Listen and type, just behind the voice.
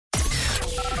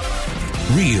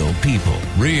Real people,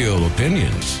 real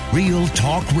opinions, real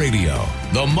talk radio.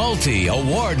 The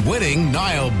multi-award-winning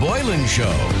Niall Boylan Show.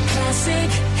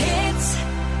 Classic hits.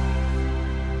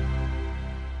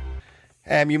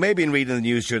 You may have been reading the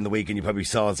news during the week, and you probably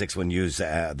saw on 6-1 News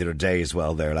the other day as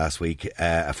well there last week,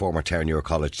 a former Terenure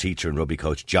College teacher and rugby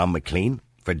coach, John McLean,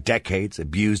 for decades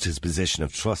abused his position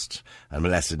of trust and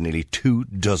molested nearly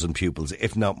 24 pupils,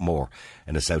 if not more,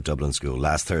 in a South Dublin school.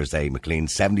 Last Thursday, McLean,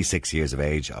 76 years of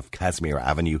age, of Casimir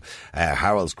Avenue,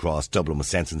 Harold's Cross, Dublin, was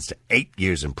sentenced to 8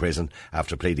 years in prison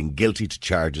after pleading guilty to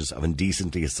charges of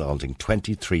indecently assaulting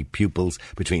 23 pupils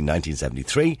between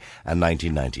 1973 and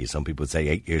 1990. Some people would say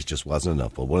 8 years just wasn't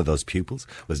enough. Well, one of those pupils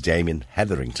was Damien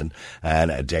Hetherington,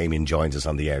 and Damien joins us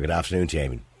on the air. Good afternoon,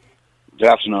 Damien. Good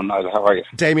afternoon, Niall. How are you?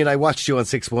 Damien, I watched you on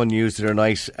 6-1 News the other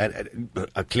night.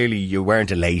 Clearly you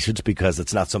weren't elated, because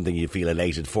it's not something you feel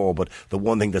elated for, but the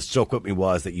one thing that stuck with me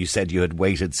was that you said you had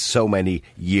waited so many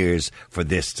years for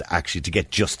this to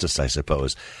get justice, I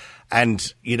suppose.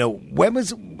 And, you know, when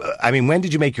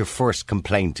did you make your first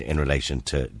complaint in relation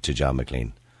to John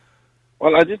McLean?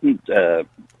 Well, I didn't,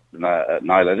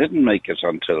 Niall, I didn't make it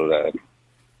until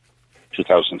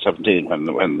 2017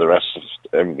 when the rest of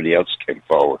everybody else came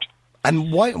forward.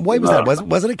 And why was that?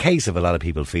 Was it a case of a lot of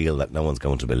people feel that no one's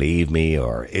going to believe me,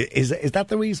 or is that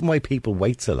the reason why people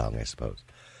wait so long, I suppose?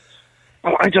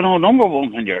 Well, I don't know. Number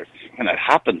one, when it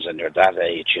happens and you're that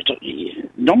age,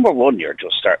 number one, you're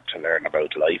just starting to learn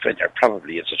about life, and you're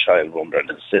probably as a child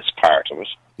wondering, is this part of it?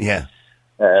 Yeah.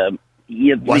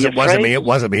 Was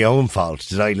it my own fault?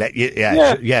 Did I let you?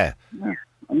 Yeah.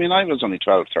 I mean, I was only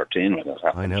 12, 13 when it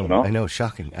happened. I know,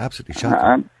 shocking, absolutely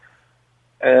shocking.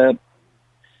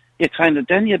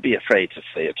 Then you'd be afraid to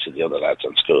say it to the other lads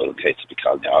in school in case they be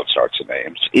calling you all sorts of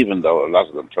names, even though a lot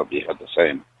of them probably had the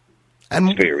same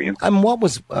experience. And what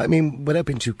was, I mean, without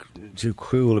being too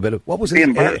cruel a bit, what was his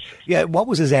what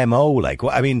was his MO like?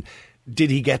 I mean, did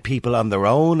he get people on their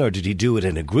own, or did he do it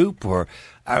in a group, or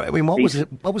what was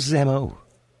his MO?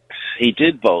 He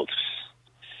did both.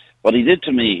 What he did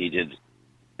to me, he did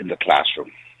in the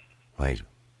classroom. Right.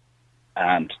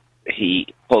 And he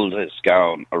pulled his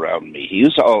gown around me. He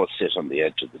used to always sit on the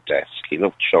edge of the desk. He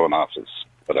loved showing off his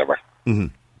whatever. Mm-hmm.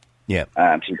 Yeah.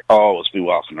 And he'd always be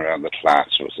walking around the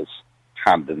class with his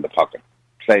hand in the pocket,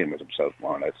 playing with himself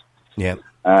more or less. Yeah.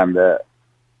 And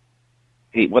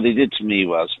what he did to me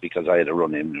was, because I had a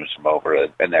run-in with him over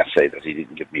an essay that he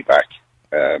didn't give me back.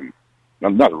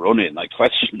 Well, not a run-in, I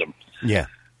questioned him. Yeah.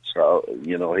 So,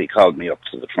 he called me up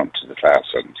to the front of the class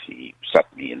and he sat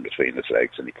me in between his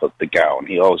legs and he put the gown.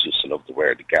 He always used to love to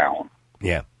wear the gown.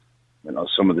 Yeah.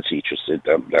 Some of the teachers sit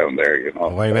down there,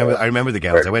 Oh, I remember the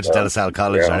gowns. I went to De La Salle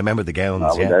College and I remember the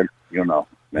gowns, Yeah.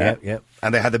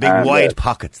 And they had the big wide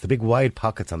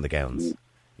pockets, on the gowns.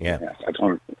 Yeah.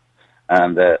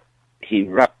 He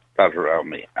wrapped that around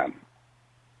me and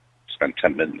spent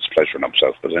 10 minutes pleasuring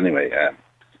himself. But anyway,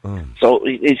 so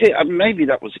maybe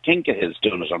that was a kink of his,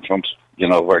 doing it on front,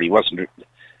 where he wasn't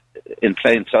in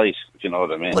plain sight, if you know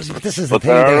what I mean. But this is the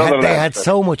thing, they had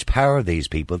so much power, these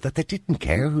people, that they didn't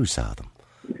care who saw them.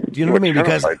 Do you know what I mean?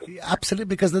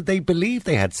 Because they believed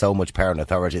they had so much power and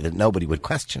authority that nobody would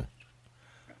question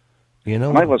it.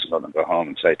 And I wasn't going to go home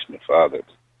and say to my father,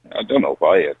 I don't know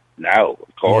why now,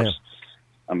 of course. Yeah.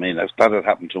 I mean, if that had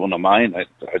happened to one of mine, I'd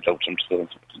doubt him to.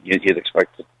 You'd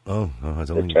expect it. I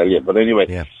don't tell you. But anyway,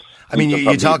 yeah. I mean,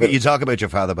 you talk about your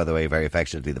father, by the way, very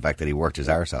affectionately. The fact that he worked his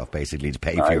arse off basically to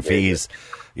pay for your fees,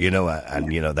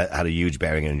 that had a huge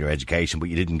bearing on your education. But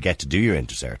you didn't get to do your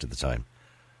intercert at the time.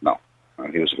 No,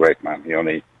 he was a great man. He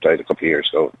only died a couple of years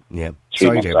ago. Yeah,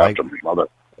 3 months after my mother.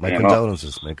 My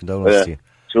condolences to you.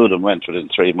 2 of them went within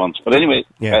 3 months. But anyway,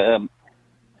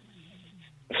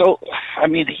 so, I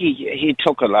mean, he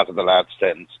took a lot of the lads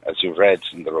then, as you've read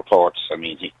in the reports. I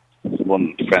mean,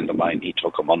 one friend of mine, he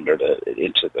took him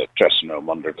into the dressing room,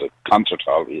 under the concert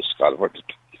hall, we used to call it,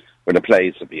 where the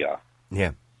plays would be on.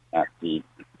 Yeah. And he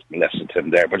molested him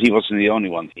there. But he wasn't the only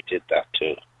one he did that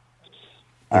to.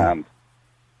 And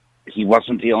he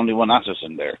wasn't the only one at it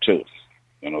in there, too.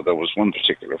 There was one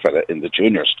particular fella in the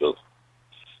junior school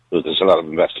who there's a lot of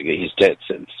investigation. He's dead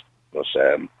since. But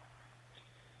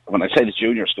when I say the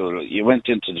junior school, you went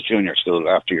into the junior school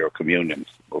after your communion.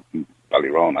 Up in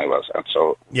Ballyroan, I was. And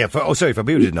so... Yeah, for people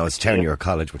who didn't know, it's Terenure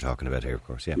College we're talking about here, of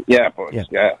course, yeah. But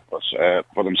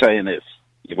what I'm saying is,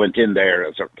 you went in there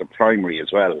as the primary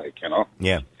as well,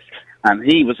 Yeah. And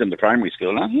he was in the primary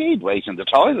school, and he'd wait in the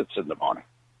toilets in the morning.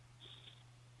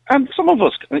 And some of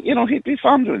us, he'd be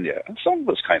fondling you. And some of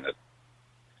us kind of,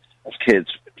 as kids,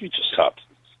 we just thought,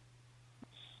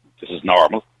 this is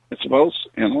normal, I suppose,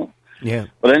 Yeah.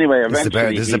 But anyway,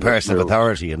 eventually... This is a person of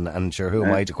authority, and sure, who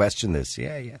am I to question this?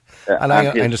 Yeah. And I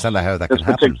understand how that can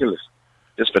happen.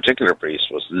 This particular priest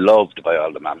was loved by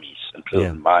all the mammies,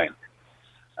 including mine.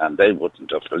 And they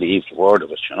wouldn't have believed a word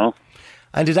of it, you know.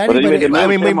 And did anybody...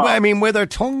 I mean, were their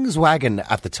tongues wagging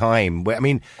at the time? I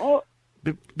mean...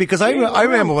 Because I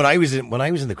remember when I was in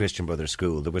the Christian Brothers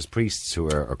school, there was priests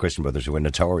or Christian Brothers who were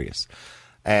notorious,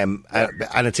 and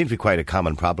it seemed to be quite a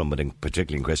common problem,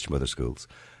 particularly in Christian Brothers schools,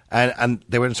 and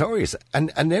they were notorious,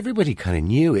 and everybody kind of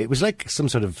knew. It was like some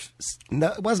sort of,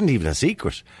 it wasn't even a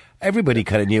secret. Everybody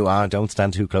kind of knew. Don't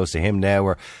stand too close to him now.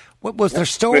 Or what was there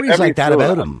stories like that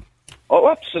about him? Oh,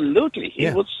 absolutely. He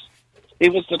was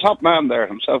the top man there.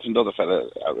 Himself and the other fella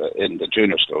in the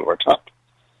junior school were top.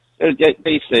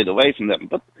 They stayed away from them.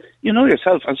 But you know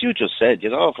yourself, as you just said,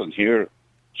 you'd often hear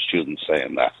students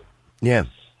saying that. Yeah.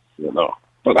 You know.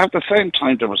 But at the same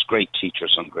time, there was great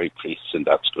teachers and great priests in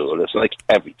that school. It's like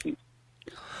everything.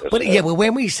 But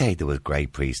when we say there was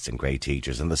great priests and great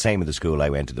teachers, and the same in the school I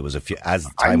went to, there was a few, as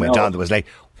time went on, there was like,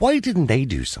 why didn't they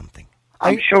do something?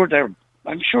 I'm sure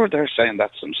they're saying that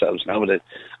themselves nowadays.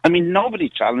 I mean, nobody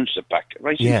challenged it back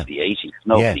right into the 80s.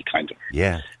 Nobody kind of.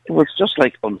 Yeah. It was just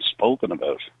like unspoken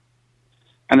about.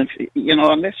 And if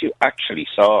unless you actually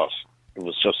saw it, it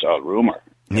was just all rumour.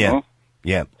 You know?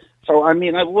 Yeah. So, I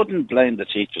mean, I wouldn't blame the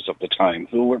teachers of the time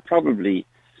who were probably,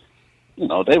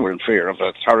 they were in fear of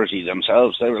authority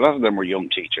themselves. A lot of them were young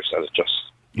teachers that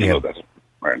that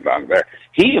weren't long there.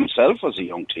 He himself was a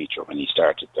young teacher when he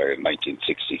started there in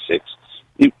 1966.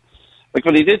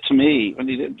 When he did that to me, I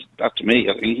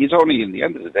mean, he's only, in the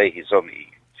end of the day, he's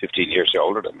only 15 years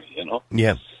older than me, you know?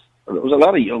 Yeah. But there was a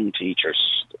lot of young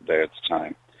teachers there at the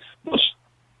time.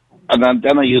 And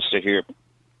then I used to hear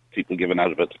people giving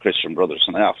out about the Christian Brothers,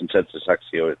 and I often said to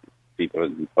Saxio people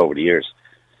over the years,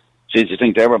 geez, you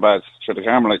think they were bad? So the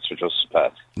Carmelites were just as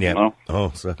bad, you know?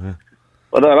 Oh, so, yeah.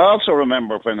 But I also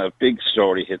remember when a big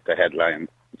story hit the headline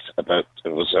about,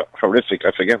 it was a horrific,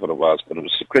 I forget what it was, but it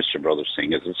was the Christian Brothers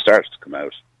thing as it started to come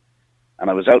out. And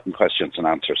I was out in questions and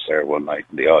answers there one night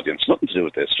in the audience, nothing to do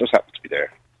with this, just happened to be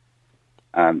there.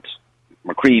 And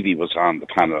McCreevy was on the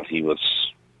panel. He was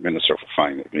Minister for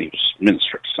Finance. He was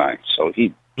Minister at the time, so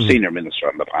he senior minister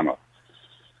on the panel.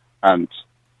 And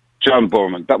John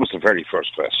Bowman, that was the very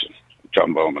first question.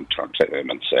 John Bowman turned to him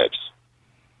and said,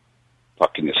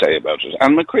 what can you say about it?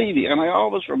 And McCreevy, and I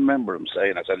always remember him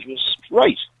saying, I said, he was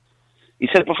right. He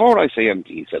said, before I say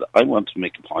anything, he said, I want to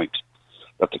make a point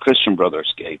that the Christian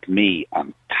Brothers gave me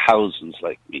and thousands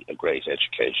like me a great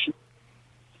education.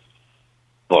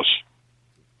 But,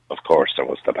 of course, there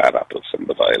was the bad apples and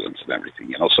the violence and everything,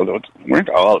 you know, so they weren't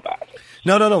all bad.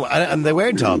 No, and they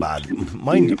weren't all bad.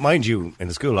 Mind you, in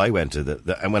the school I went to,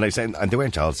 and when I say, and they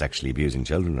weren't all sexually abusing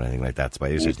children or anything like that, by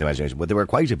your imagination, but they were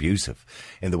quite abusive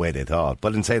in the way they thought.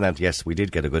 But in saying that, yes, we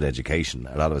did get a good education.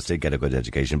 A lot of us did get a good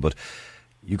education, but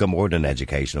you got more than an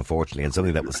education, unfortunately, and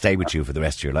something that will stay with you for the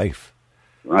rest of your life.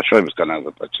 I'm not sure I was gone out of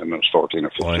it by the time I was 14 or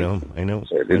 15. Oh, I know.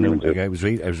 So I was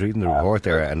reading the report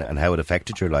there and how it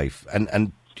affected your life.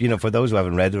 And you know, for those who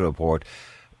haven't read the report,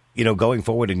 you know, going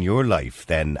forward in your life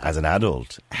then as an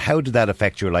adult, how did that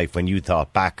affect your life when you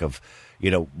thought back of, you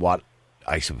know, what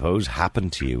I suppose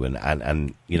happened to you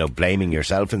and you know, blaming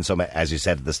yourself in some, as you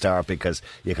said at the start, because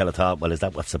you kind of thought, well, is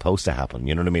that what's supposed to happen?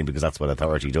 You know what I mean? Because that's what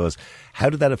authority does. How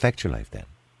did that affect your life then?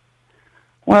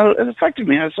 Well, it affected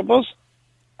me, I suppose.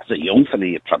 As a young fella,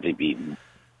 you'd probably be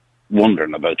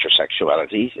wondering about your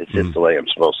sexuality. Is this the way I'm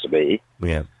supposed to be?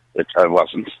 Yeah. Which I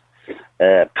wasn't.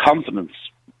 Confidence.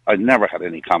 I never had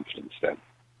any confidence then.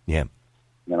 Yeah.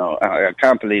 You know, I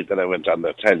can't believe that I went on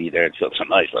the telly there till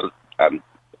tonight, and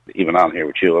even on here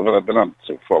with you. I've been on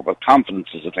before, but confidence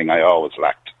is the thing I always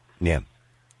lacked. Yeah.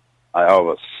 I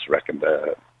always reckoned,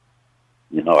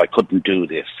 you know, I couldn't do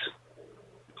this.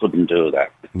 Couldn't do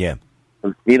that. Yeah.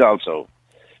 He'd also,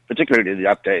 particularly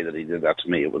that day that he did that to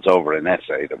me, it was over an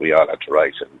essay that we all had to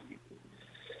write, and he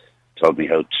told me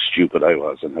how stupid I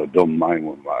was and how dumb mine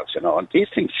one was, you know, and these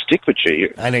things stick with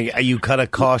you. And are you kind of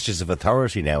cautious of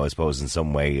authority now, I suppose, in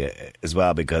some way as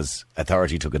well, because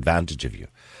authority took advantage of you?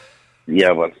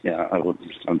 Yeah, well, yeah, I wouldn't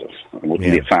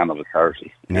be a fan of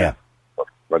authority. Yeah. But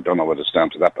I don't know what it's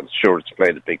down to that, but sure, it's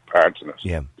played a big part in it.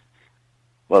 Yeah.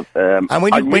 But, and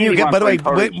when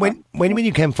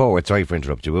you came forward, sorry for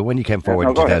interrupting you, but when you came forward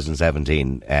in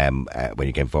 2017, when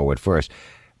you came forward first,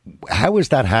 how was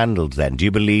that handled then? Do you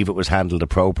believe it was handled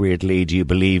appropriately? Do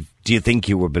you think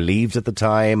you were believed at the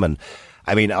time? And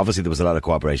I mean, obviously there was a lot of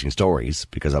corroborating stories,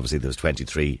 because obviously there was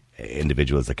 23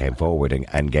 individuals that came forward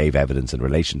and gave evidence in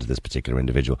relation to this particular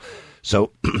individual.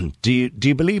 So do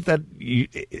you believe that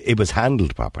it was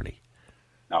handled properly?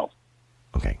 No.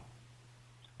 Okay.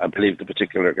 I believe the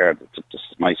particular guard that took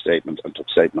my statement and took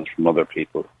statements from other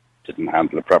people didn't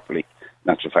handle it properly.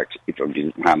 In actual fact, he probably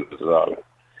didn't handle it at all.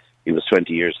 He was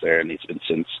 20 years there, and he's been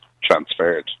since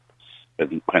transferred.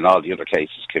 When all the other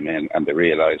cases came in, and they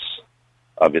realised,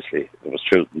 obviously, there was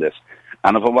truth in this.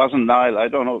 And if it wasn't Niall, I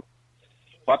don't know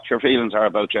what your feelings are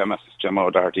about Gemma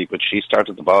O'Doherty, but she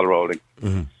started the ball rolling.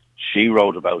 Mm-hmm. She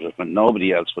wrote about it when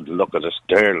nobody else would look at it,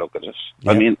 dare look at it.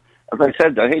 Yep. I mean, as I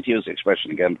said, I hate to use the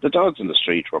expression again, but the dogs in the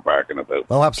street were barking about.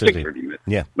 Oh, absolutely.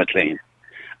 Particularly McLean.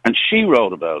 And she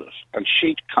wrote about it, and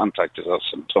she contacted us,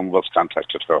 and some of us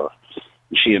contacted her.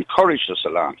 And she encouraged us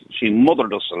along. She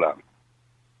mothered us along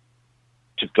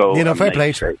to go. Fair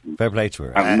play to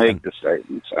her. And make the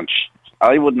statements. And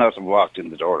I would not have walked in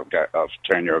the door of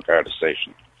Turner Garda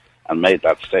Station and made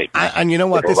that statement. And you know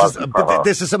what?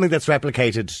 This is something that's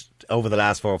replicated over the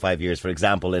last 4 or 5 years. For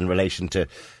example, in relation to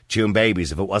Tune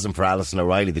Babies, if it wasn't for Alison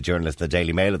O'Reilly, the journalist of the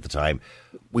Daily Mail at the time,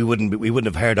 we wouldn't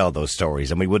have heard all those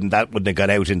stories, and that wouldn't have gone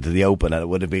out into the open, and it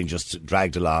would have been just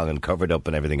dragged along and covered up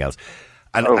and everything else.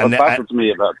 What baffles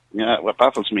me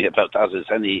about that is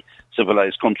any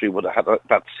civilised country would have had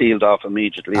that sealed off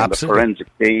immediately, absolutely. And the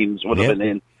forensic teams would have been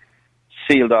in,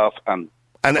 sealed off, and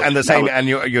the same. And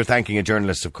you're thanking a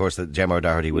journalist, of course, that Gemma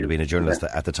O'Doherty would have been a journalist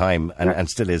at the time, and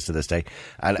still is to this day.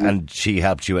 And she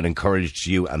helped you and encouraged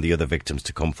you and the other victims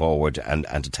to come forward and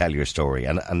to tell your story.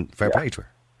 And fair play to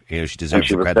her. She deserves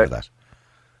the credit for that.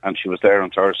 And she was there on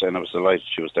Thursday, and I was delighted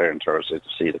she was there on Thursday to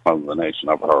see the culmination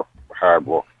of her hard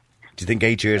work. Do you think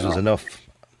 8 years was enough?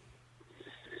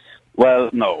 Well,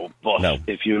 no, but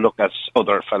if you look at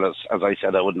other fellas, as I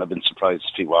said, I wouldn't have been surprised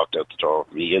if he walked out the door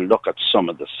with me. You look at some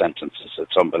of the sentences,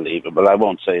 it's unbelievable. I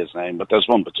won't say his name, but there's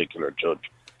one particular judge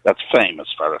that's famous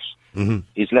for it. Mm-hmm.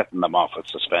 He's letting them off a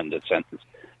suspended sentence.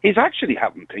 He's actually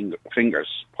having fingers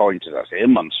pointed at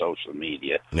him on social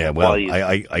media. Yeah, well,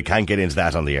 I can't get into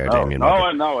that on the air, Damien.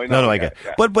 I know. I get.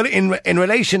 Yeah. But in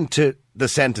relation to the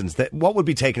sentence, what would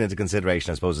be taken into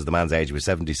consideration, I suppose, is the man's age. He was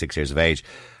 76 years of age,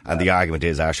 and the argument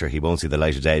is, Asher, he won't see the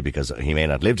light of day because he may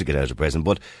not live to get out of prison.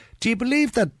 But do you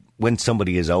believe that when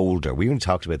somebody is older, we even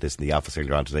talked about this in the office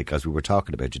earlier on today because we were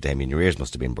talking about you, Damien, your ears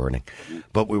must have been burning.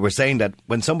 But we were saying that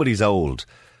when somebody's old,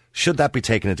 should that be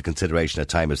taken into consideration at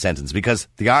time of sentence? Because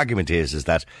the argument is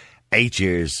that 8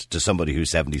 years to somebody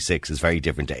who's 76 is very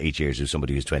different to 8 years to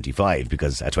somebody who's 25,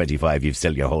 because at 25 you've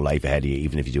still your whole life ahead of you.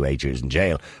 Even if you do 8 years in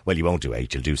jail, well, you won't do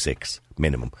 8, you'll do 6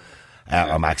 minimum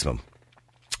or maximum.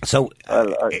 So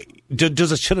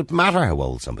should it matter how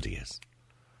old somebody is?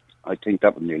 I think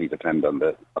that would really depend on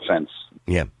the offence.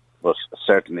 Yeah. But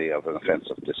certainly of an offence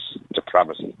of this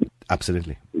depravity.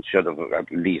 Absolutely. He should have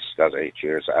at least got 8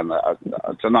 years. And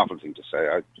it's an awful thing to say,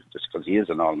 just because he is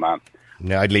an old man.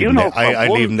 Yeah, I'd leave him there.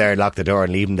 I'd leave him there, lock the door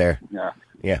and leave him there.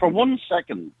 Yeah. For 1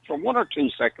 second, for 1 or 2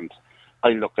 seconds, I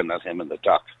looking at him in the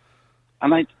dock.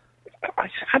 And I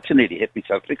had to nearly hit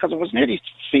myself because I was nearly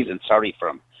feeling sorry for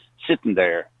him. Sitting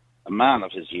there, a man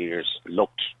of his years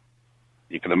looked,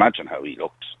 you can imagine how he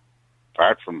looked,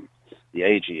 apart from the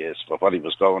age he is, but what he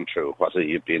was going through, what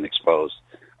he had been exposed.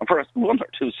 And for 1 or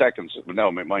 2 seconds, now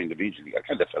in my mind immediately, I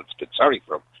kind of felt a bit sorry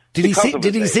for him.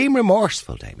 Did he seem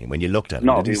remorseful, Damien, when you looked at him?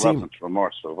 No, he wasn't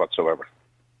remorseful whatsoever.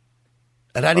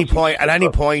 At any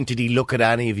point, did he look at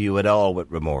any of you at all with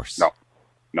remorse? No.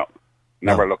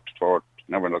 Never looked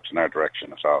in our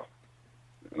direction at all.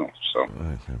 So.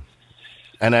 Okay.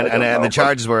 And the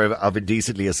charges were of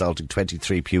indecently assaulting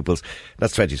 23 pupils.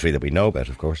 That's 23 that we know about,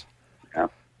 of course. Yeah.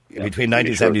 Between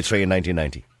 1973 and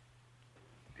 1990.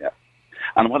 Yeah.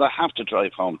 And what I have to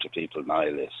drive home to people,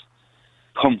 Niall, is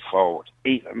come forward.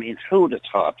 I mean, who would have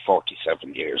thought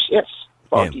 47 years? Yes,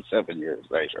 47 years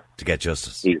later. To get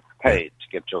justice. He's paid to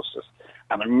get justice.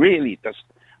 And it really does.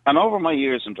 And over my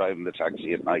years in driving the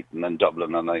taxi at night and in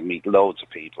Dublin, and I meet loads of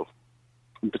people,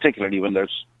 and particularly when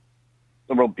there's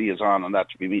the rugby is on and that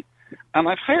we meet. And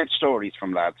I've heard stories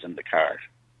from lads in the car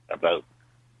about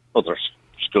other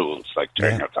schools like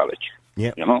Turner College.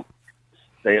 Yeah. You know?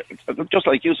 They, just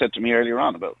like you said to me earlier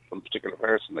on about one particular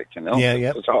person, like, you know.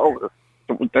 Yeah.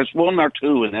 There's 1 or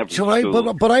 2 in every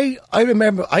school. But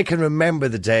I can remember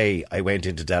the day I went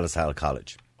into Delisle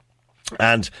College.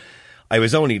 And I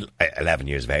was only 11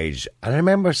 years of age, and I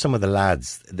remember some of the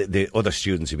lads, the other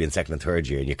students who'd be in 2nd and 3rd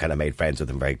year, and you kind of made friends with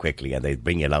them very quickly, and they'd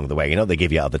bring you along the way. You know, they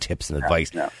give you all the tips and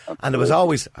advice. Yeah, and there was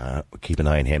always, keep an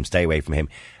eye on him, stay away from him.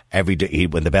 Every day,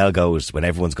 when the bell goes, when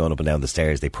everyone's going up and down the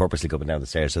stairs, they purposely go up and down the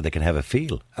stairs so they can have a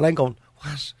feel. And I'm going,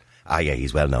 what? Yeah,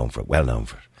 he's well known for it.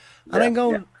 And I'm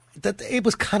going, that it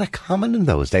was kind of common in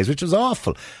those days, which was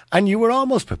awful. And you were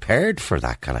almost prepared for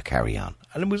that kind of carry on.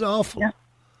 And it was awful. Yeah.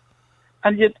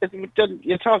 And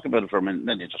you talk about it for a minute, and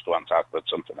then you just go on and talk about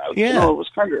something else. Yeah. You know, it was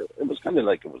kind of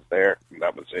like it was there, and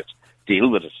that was it. Deal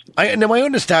with it. I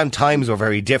understand times were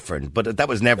very different, but that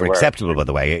was never acceptable, by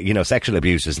the way. You know, sexual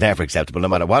abuse is never acceptable, no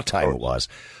matter what time it was.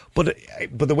 But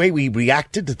the way we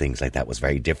reacted to things like that was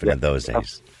very different in those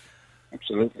days.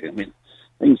 Absolutely. I mean,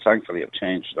 things thankfully have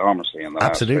changed enormously in the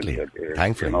last 20 years.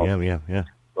 Thankfully, you know? yeah.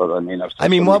 But I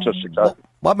mean,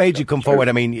 what made you come forward?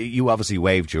 I mean, you obviously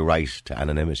waived your right to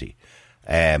anonymity.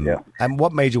 And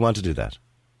what made you want to do that?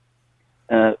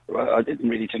 Well, I didn't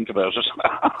really think about it.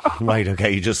 Right,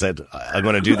 okay. You just said, I'm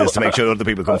going to do this to make sure other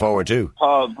people come forward too.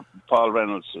 Paul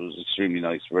Reynolds, who was extremely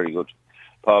nice, very good.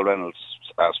 Paul Reynolds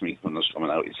asked me when I was coming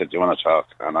out, he said, do you want to talk?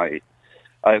 And I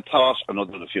thought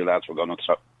another of the few lads were going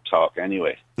to talk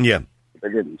anyway. Yeah. They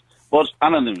didn't. But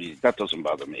anonymity, that doesn't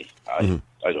bother me. I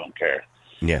don't care.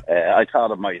 Yeah. I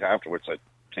thought it might afterwards. I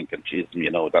thinking, geez,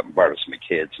 you know, that embarrassed my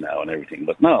kids now and everything.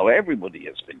 But no, everybody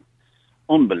has been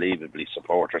unbelievably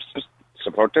supporters.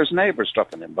 There's neighbours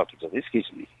dropping in bottles of whiskey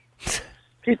to me.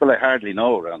 People I hardly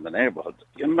know around the neighbourhood.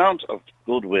 The amount of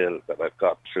goodwill that I've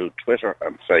got through Twitter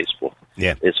and Facebook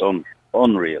is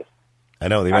unreal. I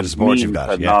know, the amount of support you've got.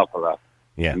 An awful lot.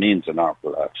 Yeah. It means an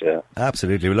awful lot, yeah.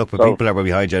 Absolutely. Well, look, people are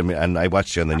behind you, and I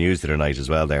watched you on the news the other night as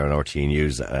well there on RT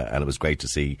News, and it was great to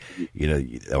see, you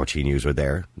know, RT News were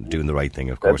there doing the right thing,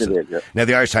 of course. Now,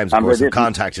 the Irish Times, of course, have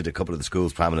contacted a couple of the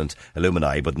school's prominent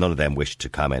alumni, but none of them wished to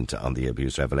comment on the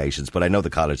abuse revelations. But I know the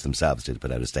college themselves did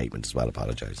put out a statement as well,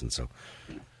 apologising. So,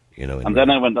 you know. And then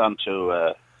I went on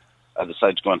to, I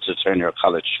decided to go onto the Turner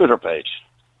College Twitter page,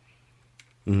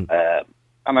 and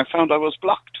I found I was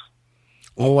blocked.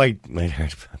 Oh, I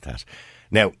heard about that.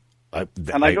 Now, I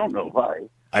don't know why.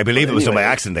 I believe it was by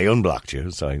accident they unblocked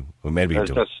you, so maybe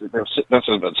that's what I was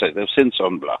about to say. They've since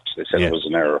unblocked. They said it was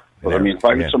an error. But I mean,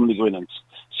 why would somebody go in and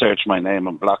search my name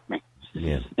and block me?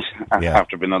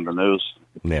 After being on the news.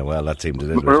 Yeah, well, that seemed a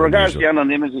little bit unusual. With regards to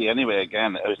anonymity, anyway,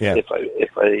 again, if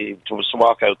I was to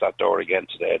walk out that door again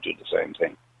today, I'd do the same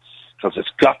thing. Because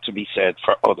it's got to be said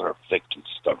for other victims,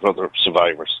 other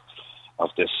survivors of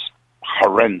this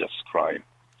horrendous crime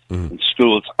in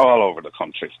schools all over the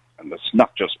country. And it's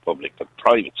not just public, but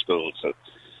private schools,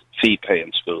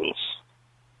 fee-paying schools.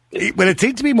 Well, it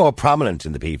seemed to be more prominent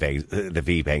in the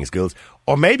fee-paying schools,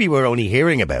 or maybe we're only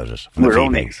hearing about it. We're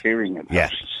only hearing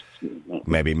about it.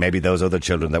 Maybe those other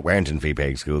children that weren't in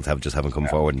fee-paying schools haven't come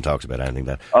forward and talked about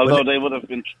anything. Although they would have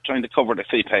been trying to cover the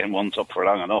fee-paying ones up for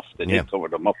long enough. They did cover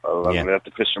them up. They let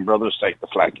the Christian Brothers take the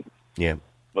flag. Yeah.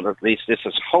 But at least this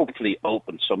has hopefully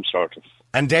opened some sort of...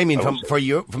 And Damien, from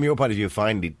your point of view,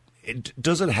 finally,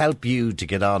 does it help you to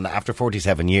get on after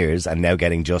 47 years and now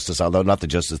getting justice, although not the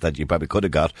justice that you probably could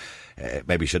have got,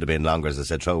 maybe should have been longer, as I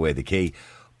said, throw away the key.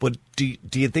 But do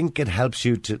you think it helps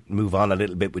you to move on a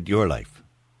little bit with your life?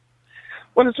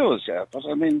 Well, it does, yeah. But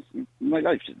I mean, my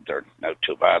life isn't now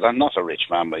too bad. I'm not a rich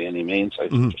man by any means.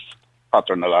 I'm just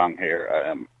pottering along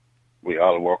here. We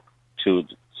all work. Two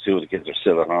of the kids are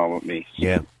still at home with me.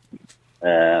 Yeah.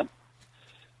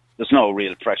 There's no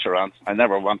real pressure on. I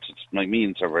never wanted. My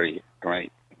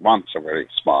wants are very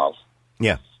small.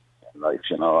 Yeah. In life,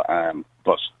 you know.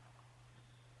 But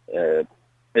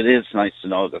it is nice to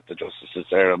know that the justice is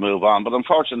there and move on. But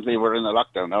unfortunately, we're in a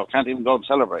lockdown now. Can't even go and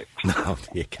celebrate. No,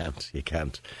 you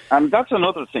can't. And that's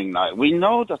another thing now. We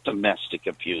know that domestic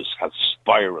abuse has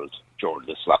spiraled during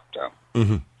this lockdown.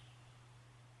 Mm-hmm.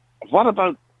 What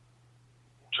about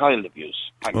child abuse?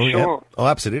 I'm sure. Yeah. Oh,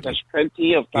 absolutely. There's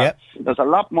plenty of that. Yeah. There's a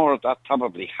lot more of that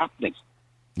probably happening.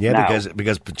 Yeah, now.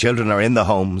 because children are in the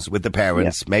homes with the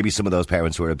parents. Yeah. Maybe some of those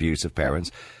parents were abusive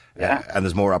parents. Yeah. And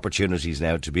there's more opportunities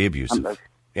now to be abusive.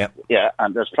 Yeah,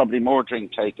 and there's probably more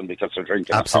drink taken because they're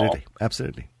drinking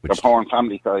absolutely. They're pouring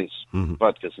family size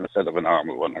vodkas instead of a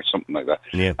normal one or something like that.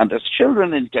 Yeah. And there's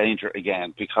children in danger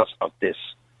again because of this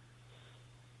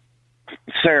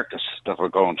circus that we're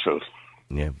going through.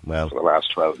 Yeah, well, for the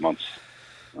last 12 months.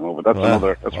 Oh, but that's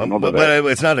another day. Well,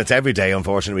 it's every day,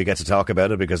 unfortunately, we get to talk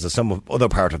about it because there's some other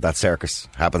part of that circus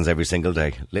happens every single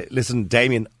day. Listen,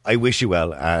 Damien, I wish you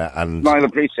well. And I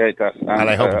appreciate that. And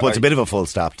I hope it puts a bit of a full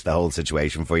stop to the whole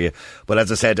situation for you. But as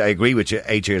I said, I agree with you,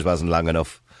 8 years wasn't long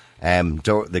enough.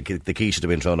 The key should have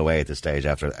been thrown away at this stage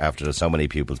after so many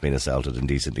pupils being assaulted,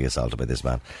 indecently assaulted by this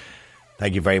man.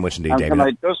 Thank you very much indeed,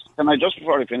 Damien. Can I just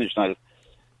before I finish, Niall,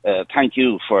 thank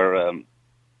you for...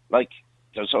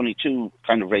 there's only two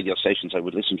kind of radio stations I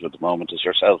would listen to at the moment, is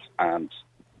yourself and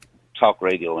Talk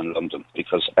Radio in London,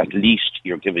 because at least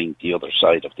you're giving the other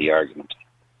side of the argument.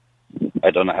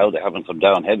 I don't know how they haven't come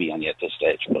down heavy on you at this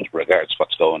stage, but regards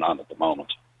what's going on at the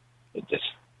moment with this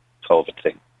COVID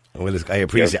thing. Well, I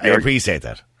appreciate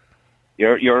that.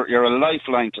 you're a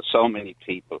lifeline to so many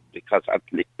people, because at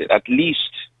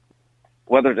least,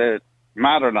 whether they're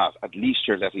mad or not, at least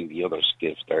you're letting the others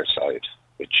give their side,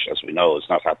 which, as we know, is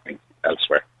not happening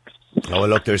elsewhere. Oh,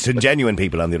 look, there's some genuine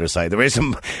people on the other side. There is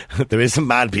some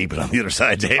mad people on the other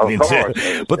side, Damien,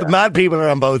 too. But the mad people are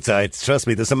on both sides. Trust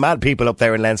me, there's some mad people up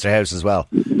there in Leinster House as well.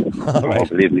 All right.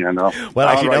 Believe me, I know. Well,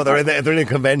 actually, no, they're in a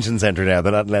convention centre now.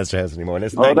 They're not in Leinster House anymore.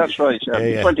 Listen, that's right.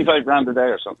 Yeah. 25 grand a day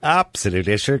or something.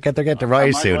 Absolutely. Sure, get the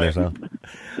rise soon.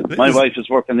 My wife is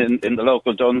working in the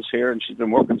local Duns here, and she's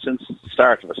been working since the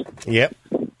start of it. Yep.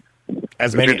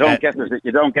 You don't get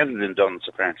it in Duns,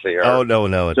 apparently. Or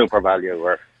no. Super Value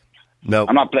or... No.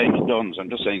 I'm not blaming Duns, I'm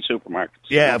just saying supermarkets.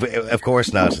 Yeah, of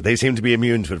course not. They seem to be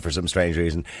immune to it for some strange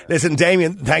reason. Listen,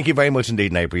 Damien, thank you very much indeed,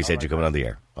 and I appreciate you coming on the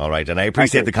air. All right, and I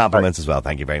appreciate the compliments as well.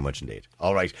 Thank you very much indeed.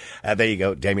 All right, there you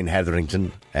go. Damien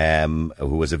Hetherington,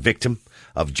 who was a victim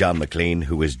of John McLean,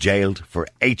 who was jailed for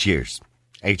 8 years.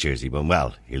 8 years he won.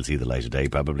 Well, he'll see the light of day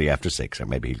probably after 6, or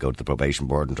maybe he'll go to the probation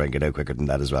board and try and get out quicker than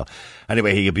that as well.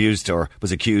 Anyway, he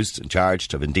was accused and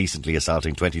charged of indecently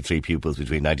assaulting 23 pupils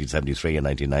between 1973 and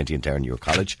 1990 in Terranure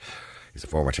College. He's a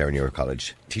former Terranure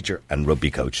College teacher and rugby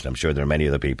coach, and I'm sure there are many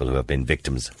other people who have been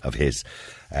victims of his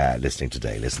listening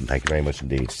today. Listen, thank you very much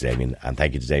indeed to Damien, and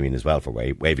thank you to Damien as well for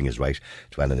waiving his right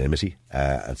to anonymity,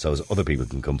 and so as other people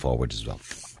can come forward as well.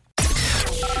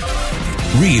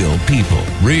 Real people,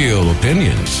 real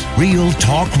opinions, real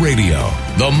talk radio.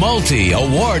 The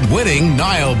multi-award winning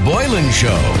Niall Boylan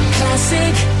Show.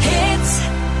 Classic hits.